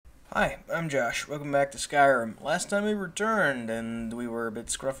Hi, I'm Josh. Welcome back to Skyrim. Last time we returned, and we were a bit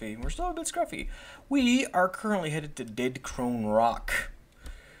scruffy. We're still a bit scruffy. We are currently headed to Dead Crone Rock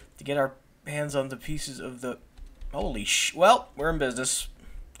to get our hands on the pieces of the... Holy sh... Well, we're in business.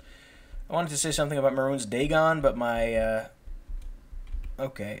 I wanted to say something about Mehrunes Dagon, but my,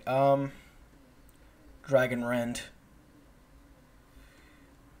 Okay, Dragon Rend.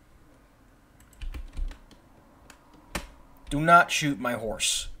 Do not shoot my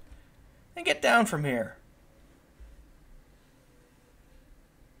horse. And get down from here.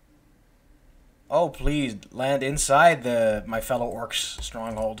 Oh, please, land inside my fellow orc's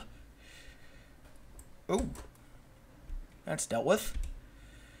stronghold. Ooh. That's dealt with.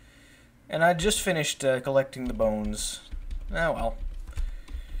 And I just finished collecting the bones. Oh, well.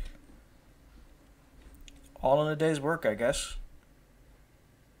 All in a day's work, I guess.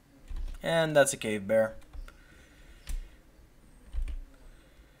 And that's a cave bear.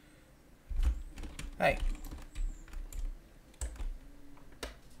 Hey.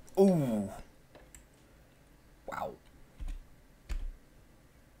 Ooh. Wow.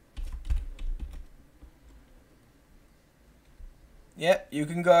 Yep, you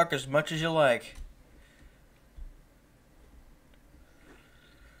can gawk as much as you like.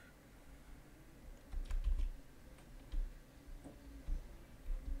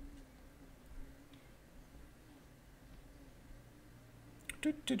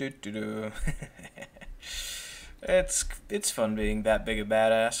 Do. It's fun being that big a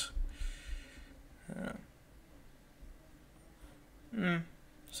badass.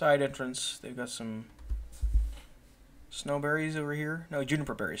 Side entrance. They've got some snowberries over here. No,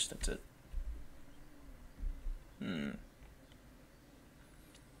 juniper berries. That's it.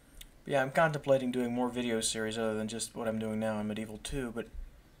 Yeah, I'm contemplating doing more video series other than just what I'm doing now in Medieval 2. But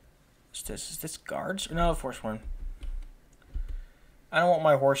what's this? Is this guards? Or no, Forsworn. I don't want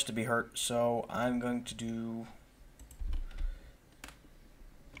my horse to be hurt, so I'm going to do...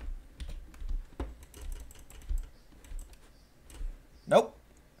 Nope.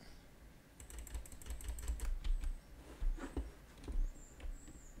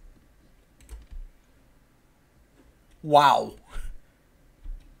 Wow.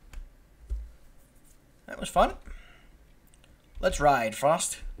 That was fun. Let's ride,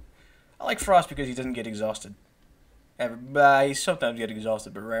 Frost. I like Frost because he doesn't get exhausted. I sometimes get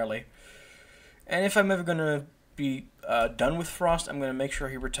exhausted, but rarely. And if I'm ever going to be done with Frost, I'm going to make sure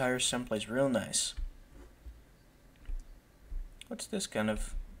he retires someplace real nice. What's this kind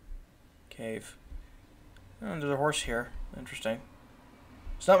of cave? Oh, there's a horse here. Interesting.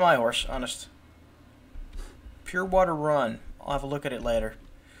 It's not my horse, honest. Pure Water Run. I'll have a look at it later.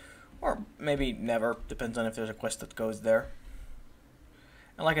 Or maybe never. Depends on if there's a quest that goes there.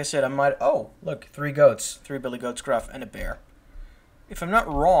 And like I said, I might... Oh, look. 3 goats. 3 billy goats gruff and a bear. If I'm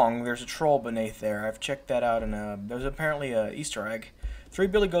not wrong, there's a troll beneath there. I've checked that out, and there's apparently a Easter egg. 3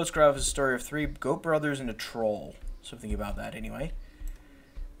 billy goats gruff is a story of 3 goat brothers and a troll. Something about that, anyway.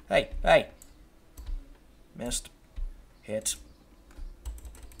 Hey, hey. Missed. Hit.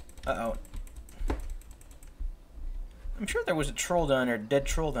 Uh-oh. I'm sure there was a troll down here, dead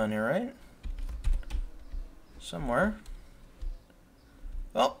troll down here, right? Somewhere.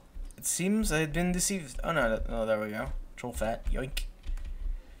 Well, it seems I had been deceived. Oh, no, there we go. Troll fat. Yoink.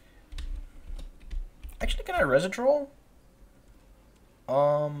 Actually, can I res a troll?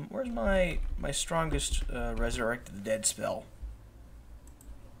 Where's my strongest resurrect the dead spell?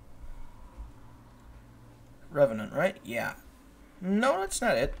 Revenant, right? Yeah. No, that's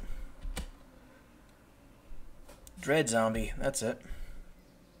not it. Dread zombie, that's it.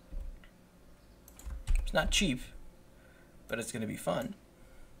 It's not cheap, but it's gonna be fun.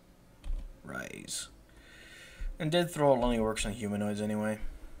 Rise. And dead thrall only works on humanoids anyway.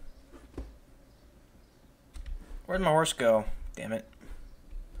 Where'd my horse go? Damn it.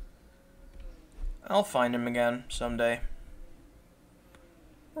 I'll find him again someday.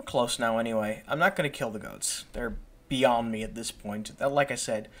 We're close now anyway. I'm not going to kill the goats. They're beyond me at this point. Like I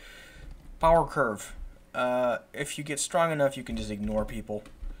said, power curve. If you get strong enough, you can just ignore people.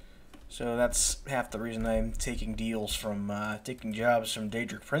 So that's half the reason I'm taking deals from, taking jobs from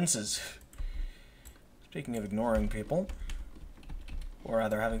Daedric princes. Speaking of ignoring people, or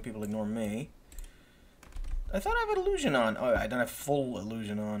rather having people ignore me. I thought I had illusion on. Oh, I don't have full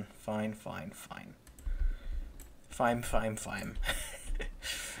illusion on. Fine, fine, fine. Fine, fine, fine.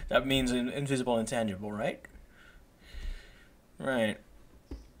 That means invisible, intangible, right? Right.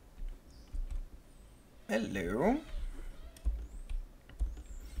 Hello.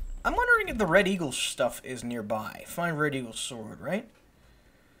 I'm wondering if the Red Eagle stuff is nearby. Find Red Eagle sword, right?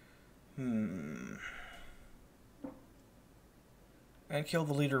 And kill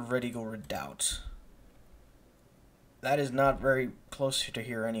the leader of Red Eagle Redoubt. That is not very close to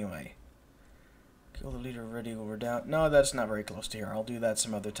here anyway. Kill the leader of Red Eagle Redoubt. No, that's not very close to here. I'll do that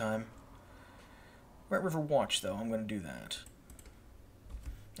some other time. Red River Watch, though. I'm going to do that.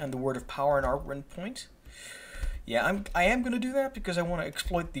 And the Word of Power and Artwind Point. Yeah, I am going to do that because I want to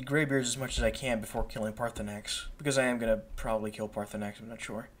exploit the Greybeards as much as I can before killing Parthenax. Because I am going to probably kill Parthenax, I'm not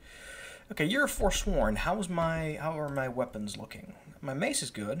sure. Okay, you're Forsworn. How are my weapons looking? My mace is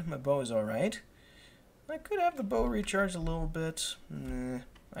good. My bow is alright. I could have the bow recharged a little bit.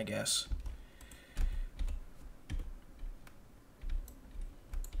 I guess.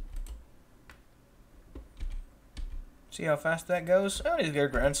 See how fast that goes? Oh, I need to get a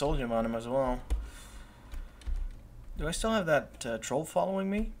Grand Soldium on him as well. Do I still have that troll following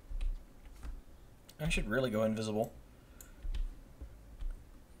me? I should really go invisible.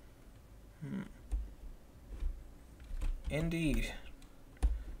 Indeed.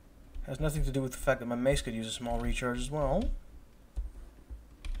 Has nothing to do with the fact that my mace could use a small recharge as well.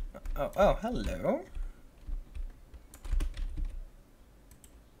 Oh, hello.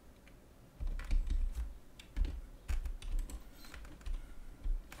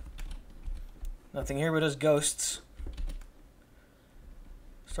 Nothing here but his ghosts.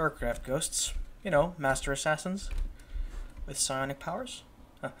 StarCraft ghosts. You know, master assassins. With psionic powers.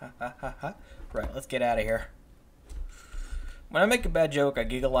 Right, let's get out of here. When I make a bad joke, I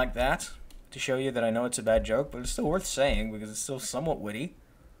giggle like that to show you that I know it's a bad joke, but it's still worth saying because it's still somewhat witty.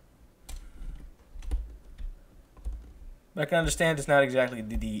 But I can understand it's not exactly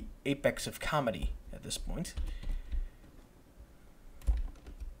the apex of comedy at this point.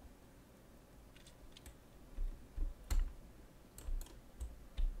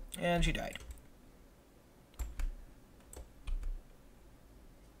 And she died.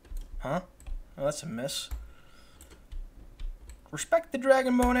 Huh? Oh, that's a miss. Respect the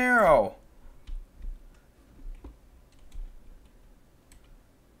dragon bow and arrow.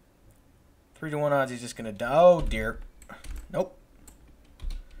 Three to 1 odds he's just gonna die. Oh dear. Nope.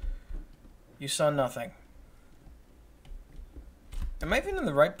 You saw nothing. Am I even in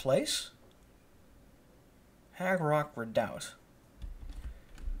the right place? Hag Rock Redoubt.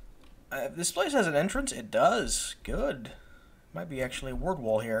 This place has an entrance? It does. Good. Might be actually a word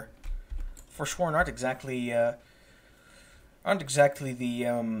wall here. Forsworn aren't exactly the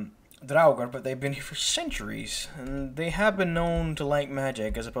Dawnguard, but they've been here for centuries, and they have been known to like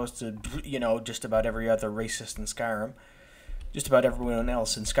magic, as opposed to, you know, just about every other racist in Skyrim. Just about everyone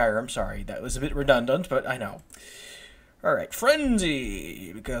else in Skyrim. Sorry, that was a bit redundant, but I know. Alright,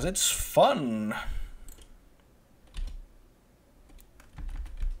 Frenzy, because it's fun.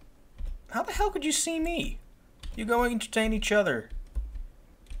 How the hell could you see me? You go entertain each other.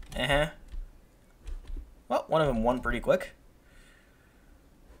 Well, one of them won pretty quick.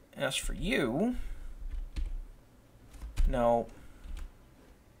 As for you... No.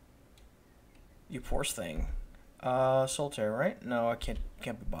 You poor thing. Solitaire, right? No, I can't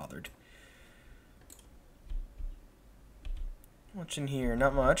be bothered. What's in here?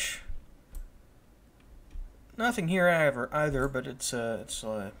 Not much. Nothing here either, but it's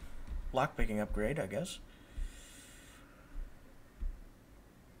a lockpicking upgrade, I guess.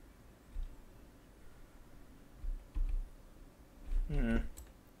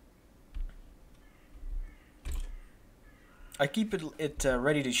 I keep it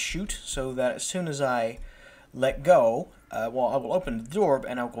ready to shoot so that as soon as I let go, well, I will open the door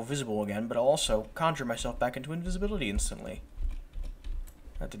and I'll go visible again, but I'll also conjure myself back into invisibility instantly.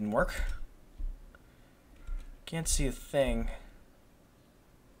 That didn't work. Can't see a thing.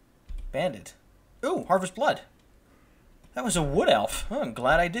 Bandit. Ooh, Harvest Blood. That was a wood elf. Oh, I'm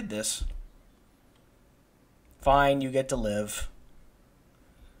glad I did this. Fine, you get to live.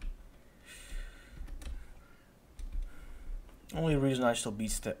 Only reason I still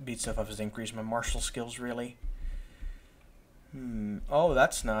beat stuff up is to increase my martial skills, really. Oh,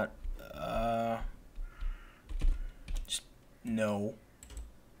 that's not... Just... No.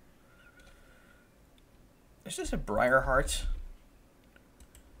 Is this a Briarheart?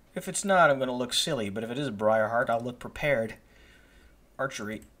 If it's not, I'm going to look silly, but if it is a Briarheart, I'll look prepared.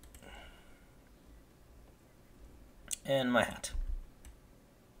 Archery. And my hat.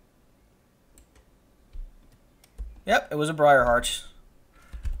 Yep, it was a Briarheart.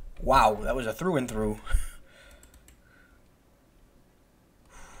 Wow, that was a through and through.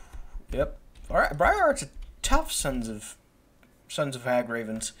 Yep. Alright, Briarheart's a tough sons of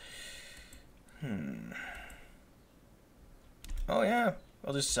Hagravens. Oh yeah,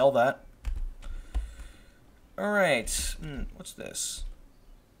 I'll just sell that. Alright, what's this?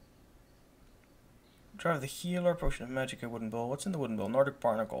 Drive the healer, potion of magic, a wooden bowl. What's in the wooden bowl? Nordic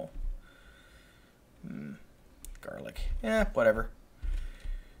barnacle. Garlic. Yeah, whatever.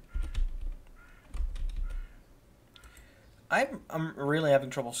 I'm really having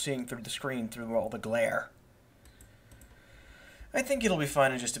trouble seeing through the screen through all the glare. I think it'll be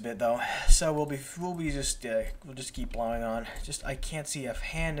fine in just a bit though. So we'll just keep plowing on. Just I can't see a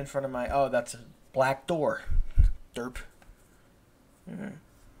hand in front of my. Oh, that's a black door. Derp.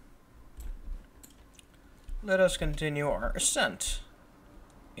 Let us continue our ascent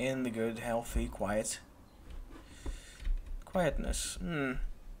in the good, healthy, quietness.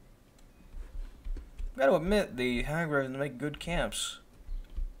 Gotta admit, the high ravens make good camps.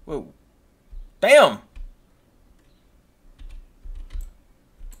 Whoa. Damn!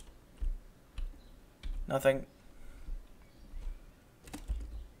 Nothing.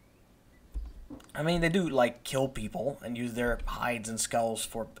 I mean, they do, like, kill people and use their hides and skulls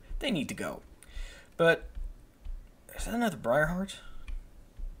for... They need to go. But... Is that another Briarheart?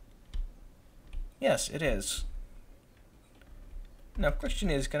 Yes, it is. Now,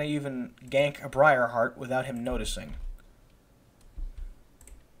 question is, can I even gank a Briarheart without him noticing?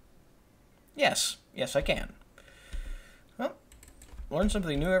 Yes. Yes, I can. Well, learn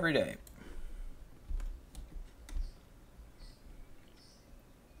something new every day.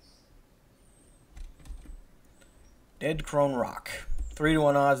 Dead Crone Rock.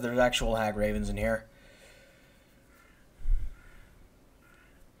 3-to-1 odds there's actual hag ravens in here.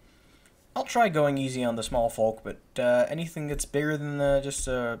 I'll try going easy on the small folk, but anything that's bigger than just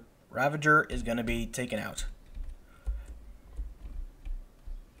a Ravager is going to be taken out.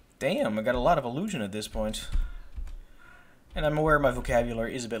 Damn, I got a lot of illusion at this point. And I'm aware my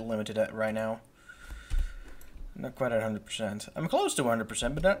vocabulary is a bit limited right now. Not quite at 100%. I'm close to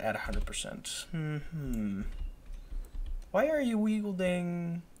 100%, but not at 100%. Why are you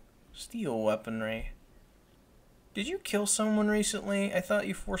wielding steel weaponry? Did you kill someone recently? I thought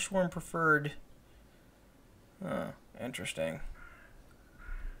you Forsworn preferred... Oh, interesting.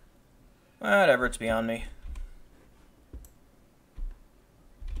 Whatever, it's beyond me.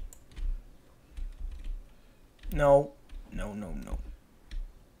 No. No, no, no.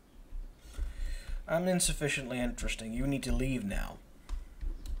 I'm insufficiently interesting. You need to leave now.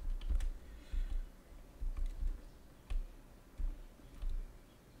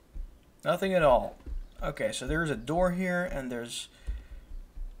 Nothing at all. Okay, so there's a door here, and there's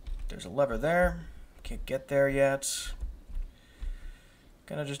a lever there. Can't get there yet.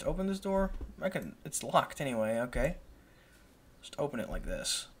 Can I just open this door? I can. It's locked anyway. Okay. Just open it like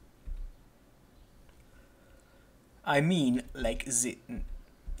this. I mean, like the.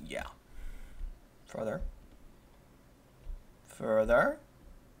 Yeah. Further. Further.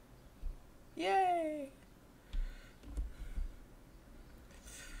 Yay!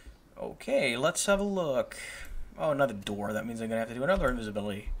 Okay, let's have a look. Oh, another door. That means I'm going to have to do another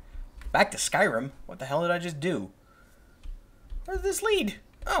invisibility. Back to Skyrim. What the hell did I just do? Where did this lead?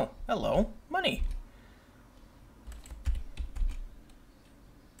 Oh, hello. Money.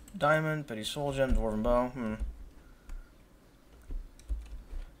 Diamond, petty soul gem, dwarven bow.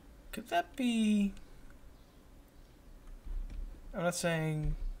 Could that be... I'm not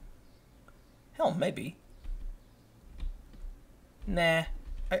saying... Hell, maybe. Nah.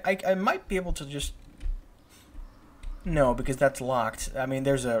 I might be able to just... No, because that's locked. I mean,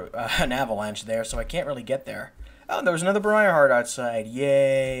 there's an avalanche there, so I can't really get there. Oh, there was another Briarheart outside.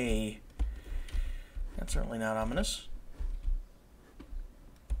 Yay. That's certainly not ominous.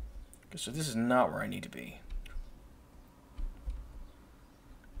 Okay, so this is not where I need to be.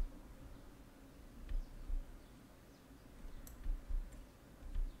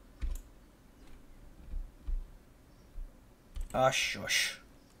 Ah, shush.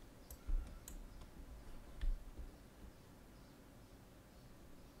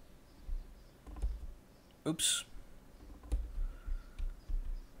 Oops.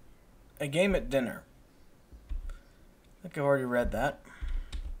 A game at dinner. I think I've already read that.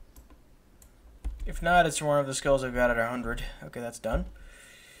 If not, it's one of the skills I've got at 100. Okay, that's done.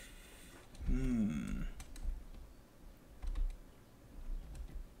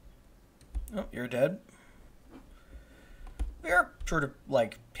 Oh, you're dead. We're sort of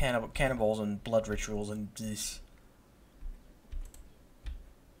like cannibals and blood rituals and this.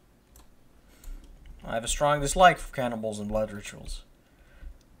 I have a strong dislike for cannibals and blood rituals.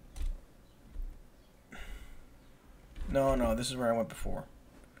 No, no, this is where I went before.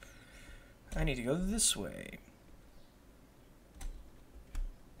 I need to go this way.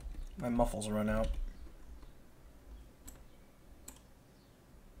 My muffles run out.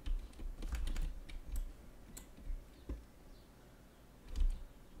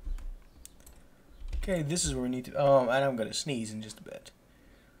 Okay, this is where we need to... Oh, and I'm going to sneeze in just a bit.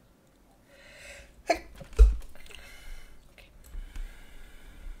 Okay.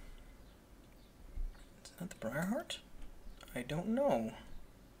 Is that the Briarheart? I don't know.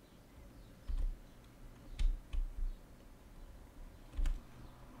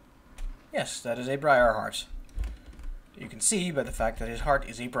 Yes, that is a Briarheart. You can see by the fact that his heart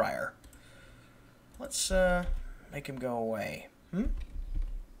is a briar. Let's make him go away.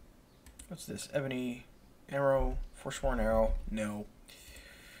 What's this? Ebony arrow, forsworn arrow. No.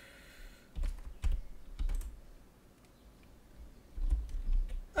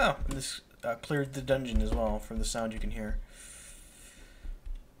 Oh, and this cleared the dungeon as well from the sound you can hear.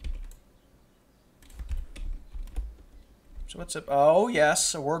 So what's up? Oh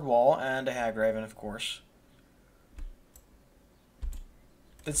yes, a word wall and a Hagraven, of course.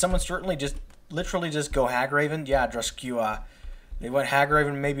 Did someone literally just go Hagraven? Yeah, Druskua. They went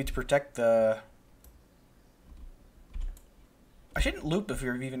Hagraven maybe to protect the... I shouldn't loop if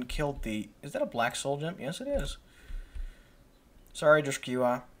you've even killed the... Is that a black soul gem? Yes, it is. Sorry,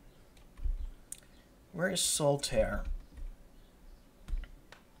 Druskua. Where is Solstheim?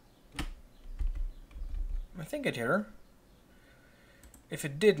 I think it hit her. If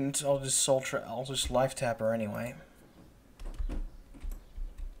it didn't, I'll just life tap her anyway.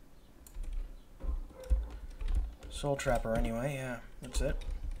 Soul Trapper anyway, yeah, that's it.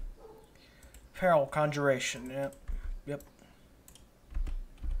 Peril, Conjuration, yep.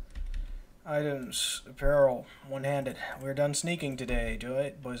 Items, Apparel, one-handed. We're done sneaking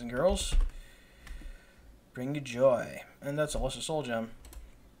today, boys and girls. Bring you joy. And that's also a soul gem.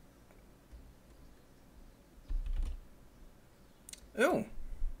 Ooh!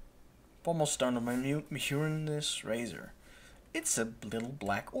 Almost done with my Mehrunes razor. It's a little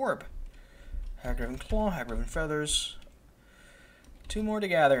black orb. Hagraven Claw, Hagraven Feathers. 2 more to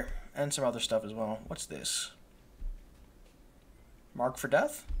gather. And some other stuff as well. What's this? Mark for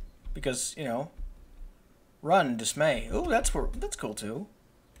Death? Because, you know, Run, Dismay. Ooh, that's cool too.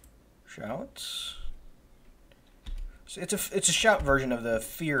 Shouts. So it's a shout version of the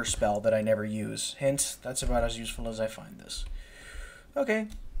Fear spell that I never use. Hint, that's about as useful as I find this. Okay.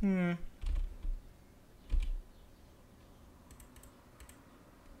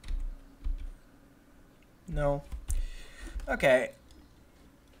 No. Okay.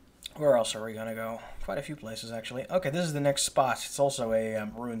 Where else are we gonna go? Quite a few places, actually. Okay, this is the next spot. It's also a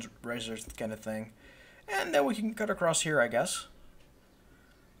ruins razors kind of thing. And then we can cut across here, I guess.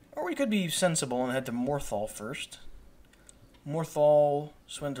 Or we could be sensible and head to Morthal first. Morthal,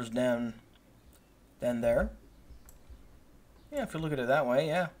 Swindler's Den, then there. Yeah, if you look at it that way,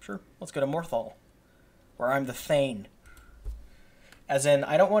 yeah, sure. Let's go to Morthal, where I'm the Thane. As in,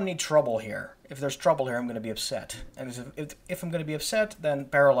 I don't want any trouble here. If there's trouble here, I'm going to be upset. And if I'm going to be upset, then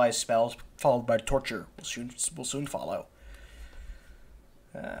paralyzed spells followed by torture will soon follow.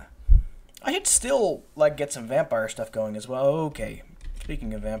 I should still get some vampire stuff going as well. Okay,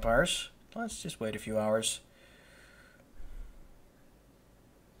 speaking of vampires, let's just wait a few hours.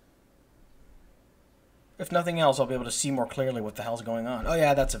 If nothing else, I'll be able to see more clearly what the hell's going on. Oh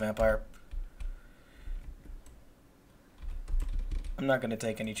yeah, that's a vampire. I'm not going to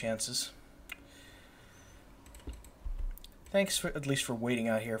take any chances. Thanks at least for waiting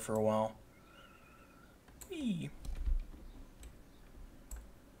out here for a while. Whee.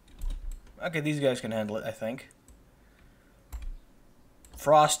 Okay, these guys can handle it, I think.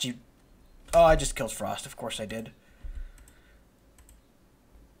 Frost, you... Oh, I just killed Frost. Of course I did.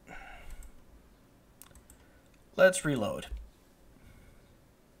 Let's reload.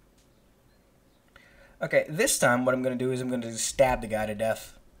 Okay, this time what I'm going to do is I'm going to stab the guy to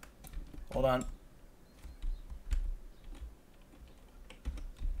death. Hold on.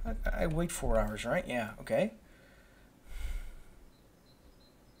 I wait 4 hours, right? Yeah, okay.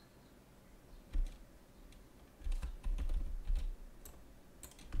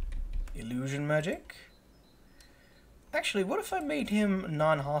 Illusion magic. Actually, what if I made him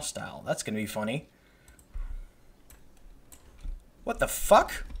non-hostile? That's going to be funny. What the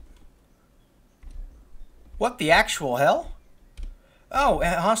fuck? What the actual hell? Oh,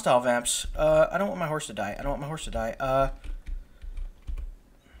 hostile vamps. I don't want my horse to die. I don't want my horse to die.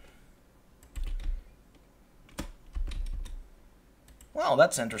 Well,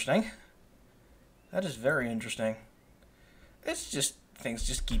 that's interesting. That is very interesting. It's just, things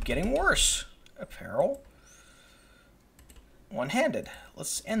just keep getting worse. Apparel. One-handed.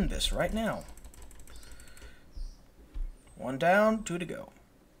 Let's end this right now. 1 down, 2 to go.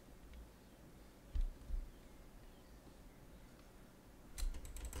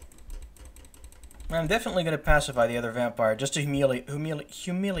 I'm definitely going to pacify the other vampire just to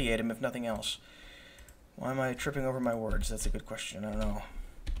humiliate him, if nothing else. Why am I tripping over my words? That's a good question. I don't know.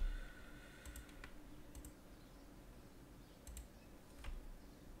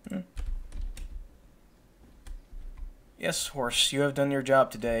 Yes, horse, you have done your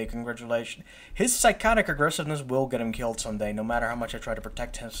job today. Congratulations. His psychotic aggressiveness will get him killed someday, no matter how much I try to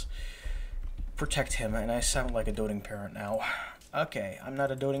protect him. And I sound like a doting parent now. Okay, I'm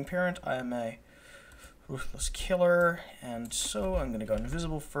not a doting parent. I am a ruthless killer. And so I'm going to go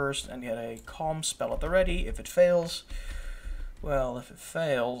invisible first and get a calm spell at the ready. If it fails, well, if it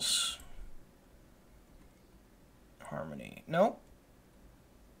fails, harmony. No.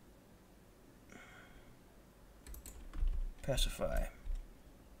 Pacify.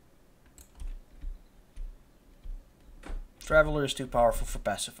 Traveler is too powerful for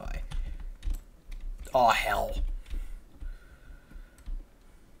pacify. Aw, hell.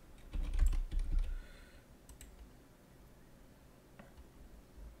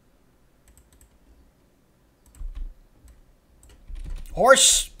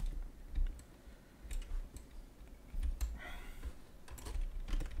 Horse!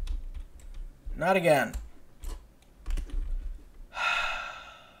 Not again.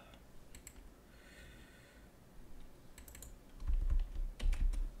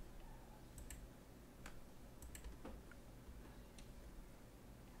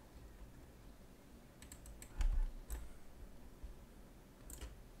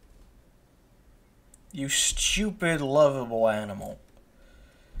 You stupid, lovable animal.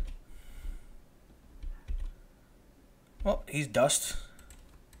 Well, he's dust.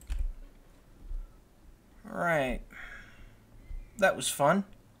 Alright. That was fun.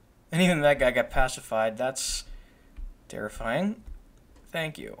 And even that guy got pacified. That's terrifying.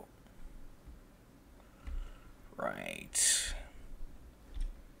 Thank you. Right.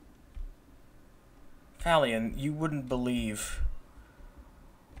 Alien, you wouldn't believe.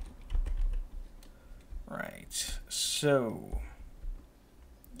 Right, so,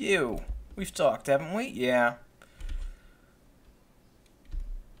 we've talked, haven't we? Yeah.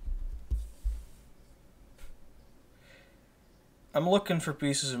 I'm looking for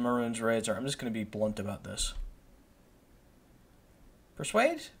pieces of Mehrunes' razor. I'm just going to be blunt about this.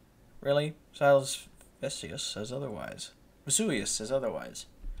 Persuade? Really? Silas Vesuvius says otherwise. Vesuvius says otherwise.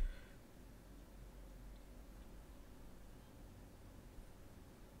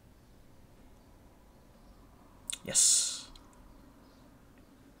 Yes.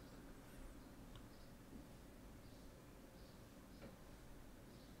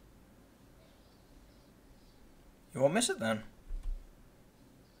 You won't miss it then.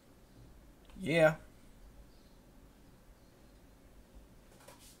 Yeah.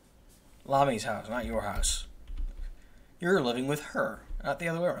 Lami's house, not your house. You're living with her, not the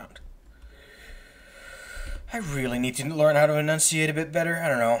other way around. I really need to learn how to enunciate a bit better. I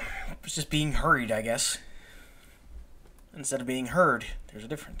don't know. It's just being hurried, I guess. Instead of being heard, there's a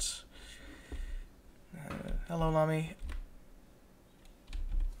difference. Hello, Lami.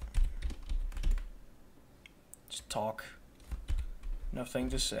 Just talk. Nothing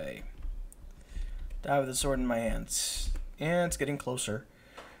to say. Die with the sword in my hands. And it's getting closer.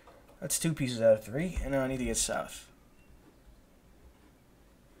 That's 2 pieces out of 3, and now I need to get south.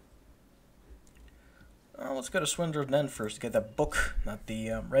 Let's go to Swindler's Den first to get that book that the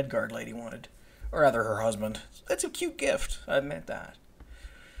Redguard lady wanted. Or rather, her husband. That's a cute gift. I admit that.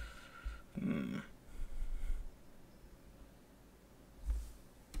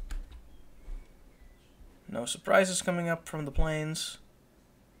 No surprises coming up from the plains.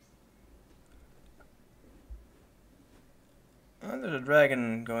 There's a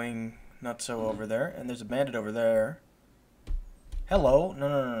dragon going nutso over there, and there's a bandit over there. Hello?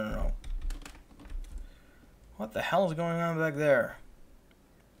 No. What the hell is going on back there?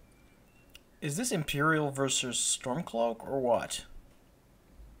 Is this Imperial versus Stormcloak, or what?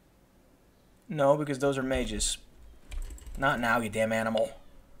 No, because those are mages. Not now, you damn animal.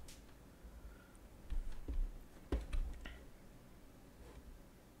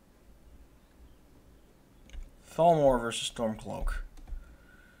 Thalmor versus Stormcloak.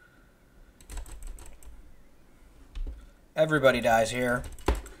 Everybody dies here.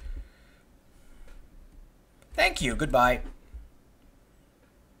 Thank you, goodbye.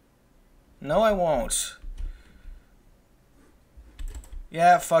 No, I won't.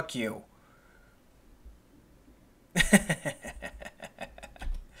 Yeah, fuck you.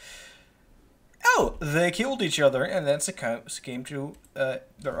 Oh, they killed each other and then succumbed to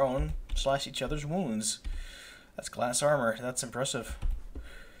their own slash each other's wounds. That's glass armor. That's impressive.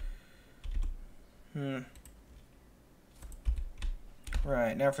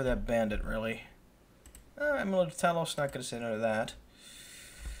 Right, now for that bandit, really. Amulet of Talos, not going to say no to that.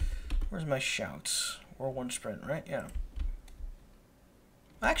 Where's my shouts? Or 1 sprint, right? Yeah.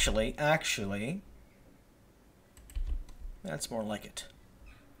 Actually, that's more like it.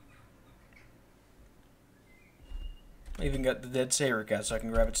 I even got the dead saber cat so I can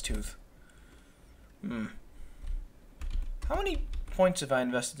grab its tooth. How many points have I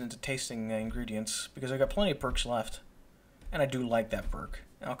invested into tasting ingredients? Because I got plenty of perks left. And I do like that perk.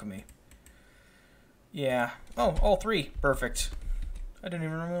 Alchemy. Yeah. Oh, all 3. Perfect. I didn't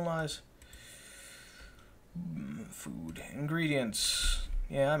even realize. Food. Ingredients.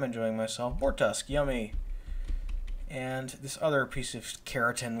 Yeah, I'm enjoying myself. Boar tusk. Yummy. And this other piece of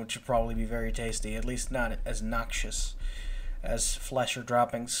keratin, which would probably be very tasty. At least not as noxious as flesh or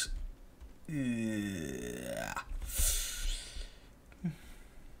droppings. Ugh.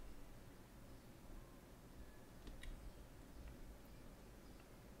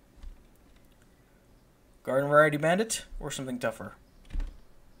 Garden Variety Bandit or something tougher?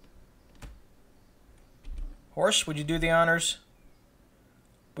 Horse, would you do the honors?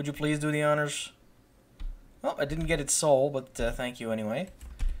 Would you please do the honors? Well, I didn't get its soul, but thank you anyway.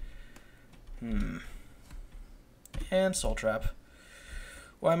 And Soul Trap.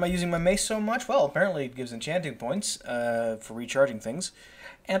 Why am I using my mace so much? Well, apparently it gives enchanting points for recharging things.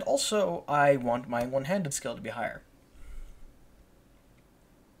 And also, I want my one-handed skill to be higher.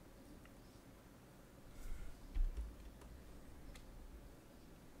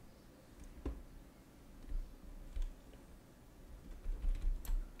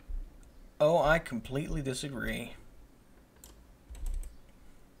 Oh, I completely disagree.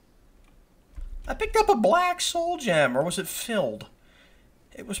 I picked up a black soul gem, or was it filled?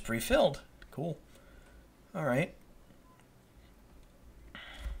 It was pre-filled. Cool. Alright.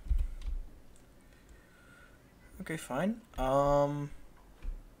 Okay, fine. Huh.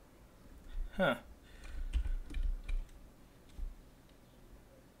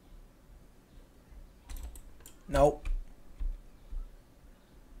 Nope.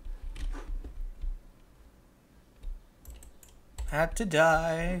 Had to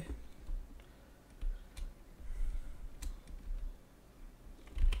die.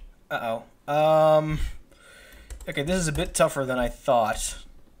 Uh-oh. Okay, this is a bit tougher than I thought.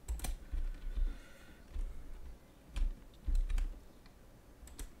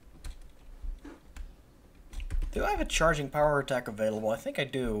 Do I have a charging power attack available? I think I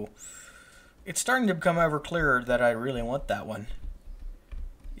do. It's starting to become ever clearer that I really want that one.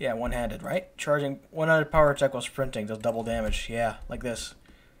 Yeah, one-handed, right? Charging one-handed power attack while sprinting does double damage. Yeah, like this.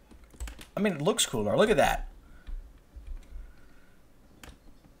 I mean, it looks cooler. Look at that.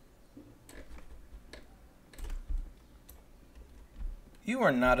 You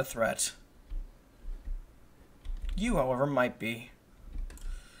are not a threat. You, however, might be.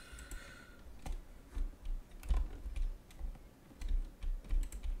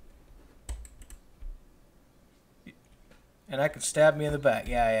 And I could stab me in the back.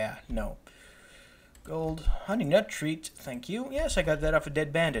 Yeah, no. Gold. Honey nut treat. Thank you. Yes, I got that off a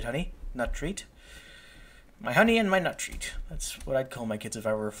dead bandit, honey. Nut treat. My honey and my nut treat. That's what I'd call my kids if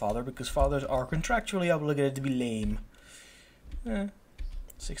I were a father, because fathers are contractually obligated to be lame.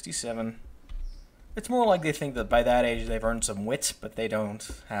 67. It's more like they think that by that age they've earned some wit, but they don't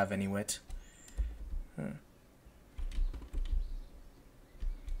have any wit.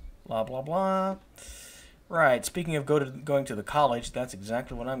 Blah, blah, blah. Right, speaking of going to the college, that's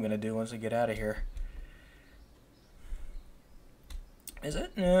exactly what I'm going to do once I get out of here. Is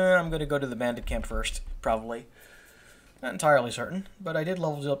it? I'm going to go to the bandit camp first, probably. Not entirely certain, but I did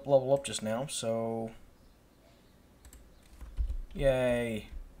level up just now, so... Yay.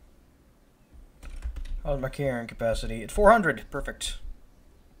 How's my carrying capacity? At 400. Perfect.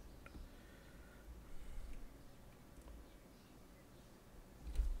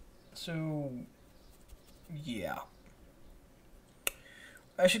 So... yeah.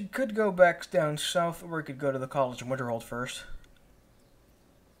 I could go back down south, or I could go to the college in Winterhold first.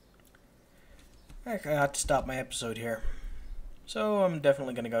 I got to stop my episode here. So I'm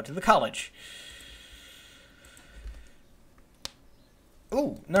definitely going to go to the college.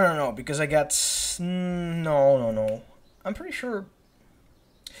 Oh, no, because I got... No. I'm pretty sure...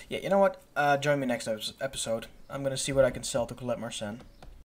 Yeah, you know what? Join me next episode. I'm going to see what I can sell to Colette Marcin.